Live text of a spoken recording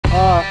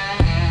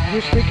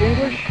you speak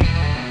English?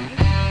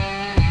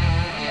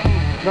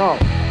 No.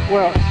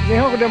 Well, 日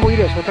本語でもいい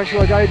です。私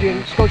は外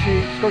人、少し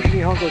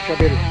日本語を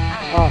喋る。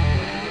あ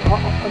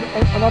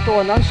なた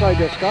は何歳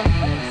ですか？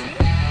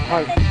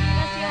はい。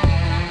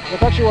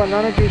私は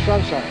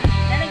73歳。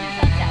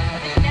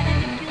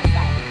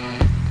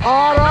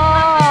あ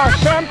ら、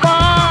先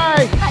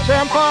輩、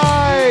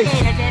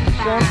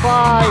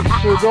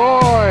すご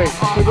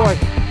い。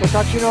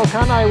私の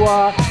家内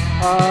は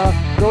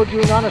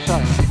57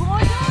歳。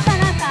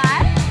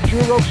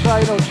16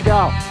歳の違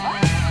う。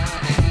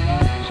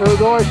す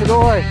ごい。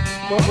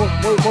も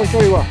う一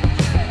人は。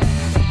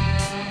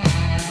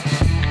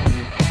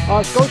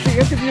少しイン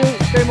タビュー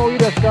してもいい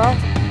ですか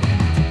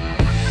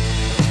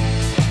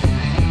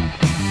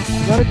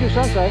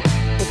？73歳。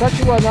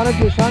私は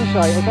73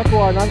歳。おたく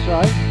は何歳？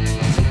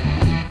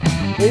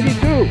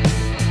 82。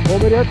お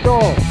めでと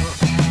う。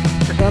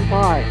先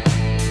輩。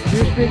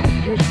You speak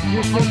English?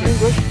 You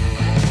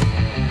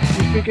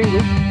speak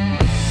English?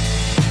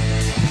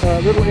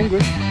 Little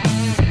English?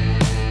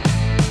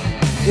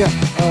 Yeah.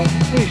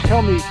 Please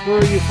tell me, where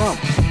are you from?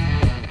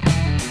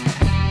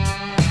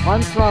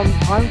 I'm from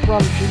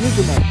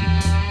Shimizumachi.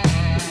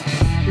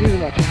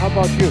 How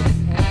about you?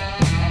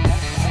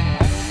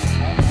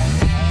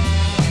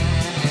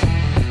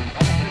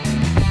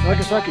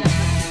 Nagasaki.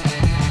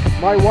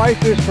 My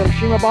wife is from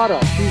Shimabara.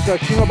 She's a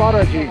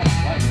Shimabara-ji.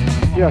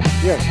 Yes.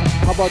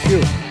 How about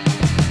you?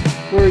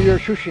 Where are your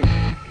Shushin?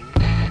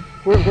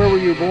 Where were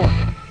you born?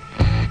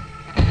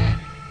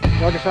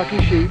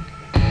 Nagasaki-shi.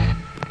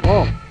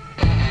 Oh.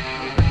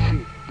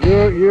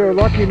 You're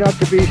lucky not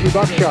to be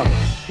Hibakusha.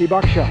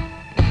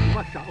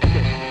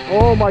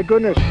 Oh my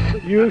goodness.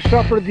 You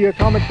suffered the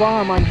atomic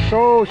bomb. I'm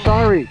so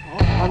sorry.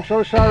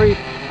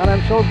 And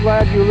I'm so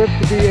glad you lived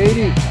to be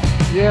 80.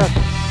 Yes.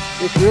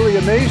 It's really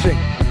amazing.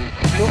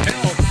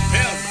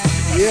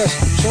 Yes,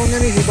 so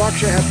many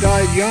Hibakusha have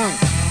died young.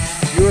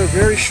 You are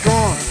very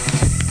strong.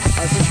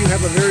 I think you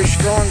have a very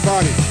strong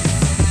body.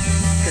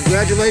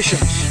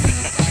 Congratulations.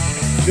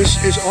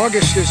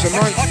 August is the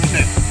month.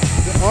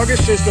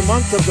 August is the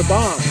month of the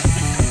bomb.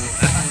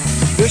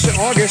 This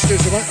August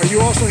is the month. Are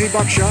you also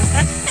Hibakusha?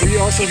 Are you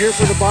also here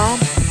for the bomb?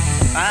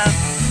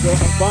 The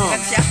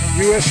bomb.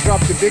 U.S.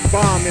 dropped the big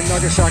bomb in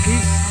Nagasaki.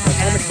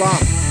 Atomic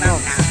bomb. No.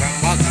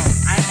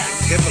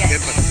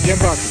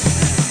 Genbaku.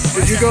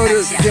 Did you go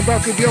to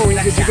Genbaku Byoin?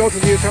 Did you go to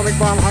the atomic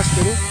bomb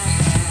hospital?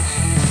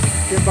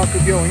 Genbaku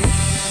Byoin?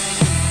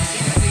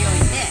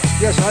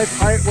 Yes,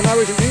 when I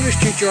was an English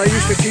teacher, I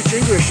used to teach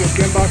English at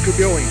Genbaku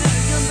Byoin.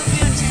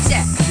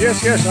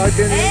 Yes, I've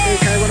been in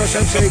Kaiwano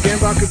Sensei,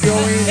 Genbaku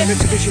Byoin,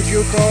 Mitsubishi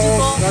Gyuko,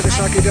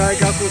 Nagasaki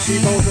Daigaku,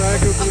 Seibo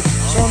Daigaku,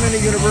 so many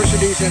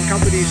universities and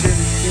companies in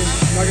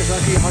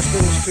Nagasaki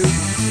hospitals too.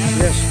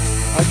 Yes,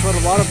 I taught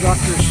a lot of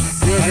doctors.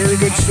 They are very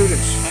good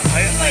students.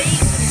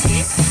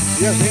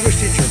 Yes, English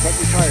teacher, but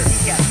retired.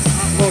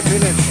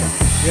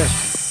 Yes.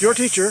 Your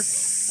teacher,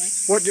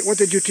 what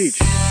did you teach?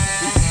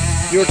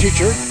 Your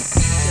teacher?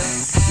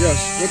 Yes,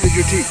 what did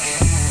you teach?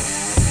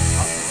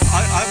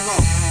 I'm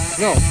not.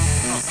 No.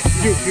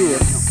 You were.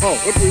 Oh,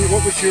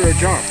 what was your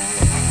job?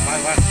 My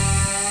wife.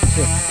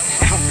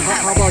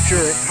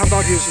 How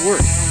about his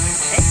work?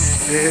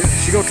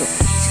 仕事.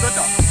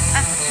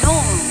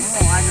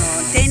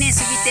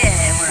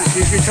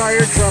 He's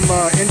retired from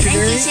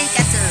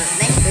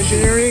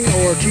engineering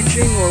or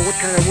teaching, or what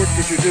kind of work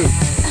did you do?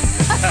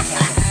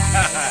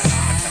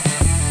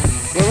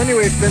 Well,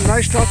 anyway, it's been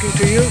nice talking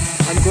to you.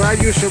 I'm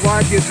glad you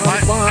survived the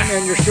atomic bomb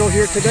and you're still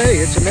here today.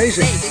 It's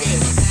amazing.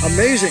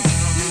 Amazing.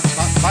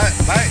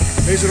 Bye.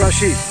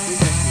 Mezurashi.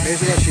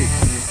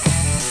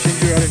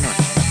 Shinju arenai.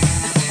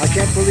 I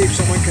can't believe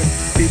someone can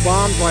be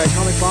bombed by an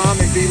atomic bomb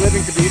and be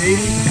living to be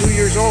 82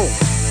 years old.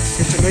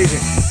 It's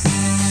amazing.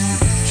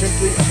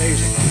 Simply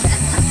amazing.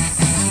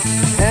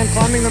 And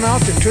climbing the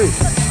mountain too.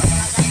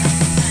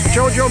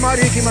 Chojo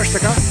mari ikimashita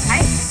ka?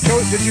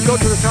 Did you go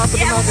to the top of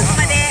the mountain?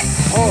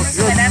 Oh,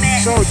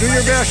 so do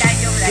your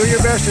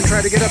best and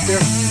try to get up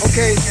there.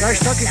 Okay, nice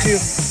talking to you.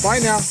 Bye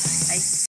now.